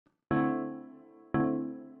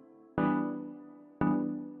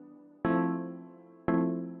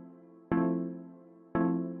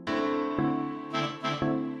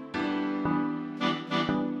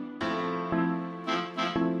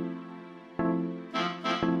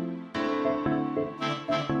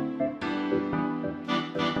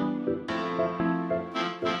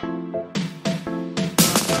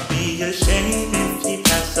a shame if you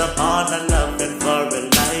pass up on a loving for a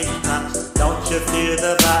lifetime. Don't you feel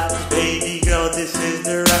the vibe, baby girl, this is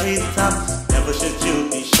the right time. Never should you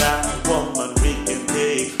be shy, woman, we can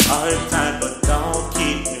take our time, but don't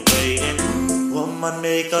keep me waiting. Woman,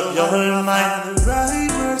 make up your mind, the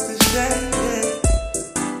right words to say, yeah.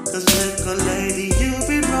 Cause little lady, you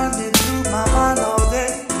be running through my mind all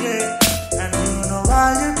day, yeah. And you know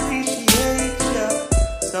I appreciate you,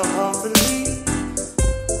 so hopefully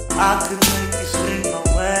I could make you swing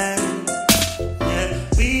away. Yeah,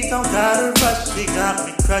 we don't gotta rush, you got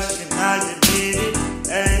me crushing, now you did it,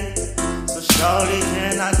 hey. So shorty,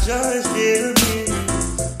 can I just get a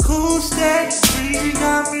minute? Cool, steady, breeze, you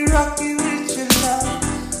got me rocking with your love.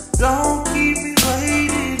 Don't keep me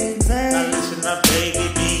waiting in vain. Now listen up,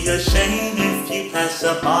 baby, be ashamed if you pass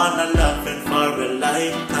up on a loving for a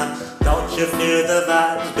lifetime. Don't you feel the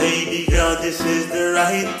vibes, baby girl, this is the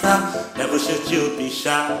right time. Never should you be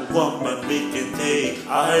shy, woman, we can take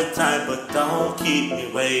our time, but don't keep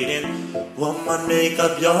me waiting. Woman, make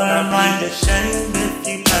up your mind, ashamed if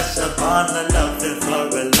you pass up on a loving for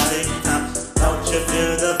a lifetime. Don't you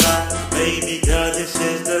feel the vibe, baby girl, this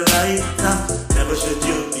is the right time. Never should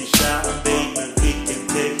you be shy, baby, we can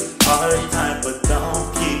take our time, but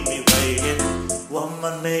don't keep me waiting.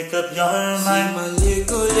 Woman, make up your mind. See my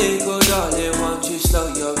little darling, won't you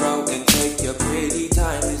slow your roll and take your pretty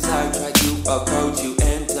time as I try to approach you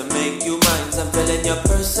and to make you mine. I'm feeling your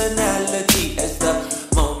personality as the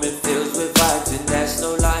moment fills with vibes, and that's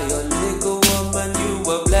no lie. Oh, little woman,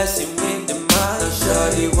 you a blessing with the mind. Now,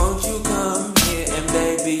 shorty, won't you come here and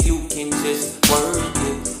baby, you can just work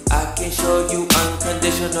it. I can show you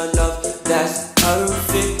unconditional love that's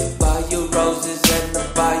perfect. Buy you roses and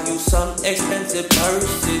I'll buy you some expensive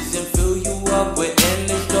purses and fill you up with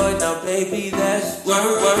endless joy. Now baby, that's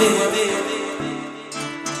worth it.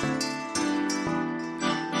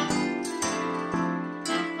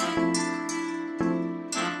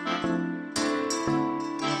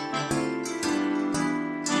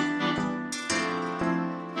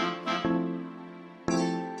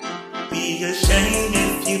 Be ashamed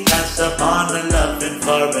if you pass up on a loving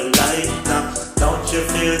for a lifetime. Don't you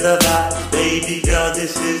feel the vibe, baby girl,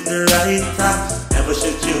 this is the right time. Never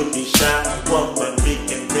should you be shy, woman, we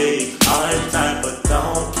can take our time, but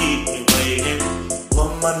don't keep me waiting.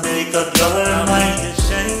 Woman, make up your mind,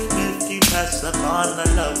 ashamed if you pass up on a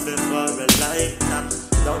loving for a lifetime.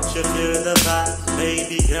 Don't you feel the vibe,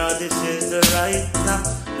 baby girl, this is the right time.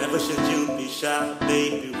 Never should you be shy,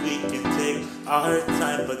 baby, we can take our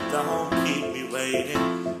time, but don't keep me waiting.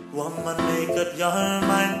 Woman, make up your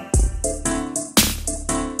mind.